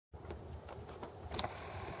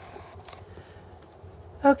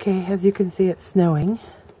Okay, as you can see, it's snowing.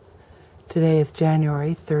 Today is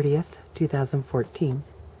January 30th, 2014.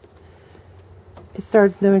 It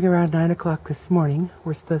started snowing around 9 o'clock this morning.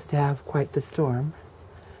 We're supposed to have quite the storm.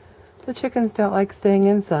 The chickens don't like staying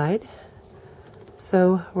inside,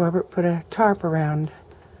 so Robert put a tarp around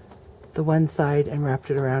the one side and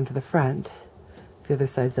wrapped it around to the front. The other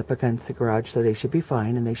side's up against the garage, so they should be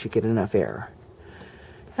fine and they should get enough air.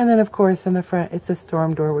 And then, of course, in the front, it's a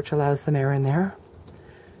storm door which allows some air in there.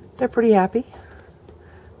 They're pretty happy.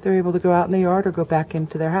 They're able to go out in the yard or go back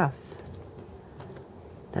into their house.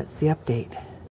 That's the update.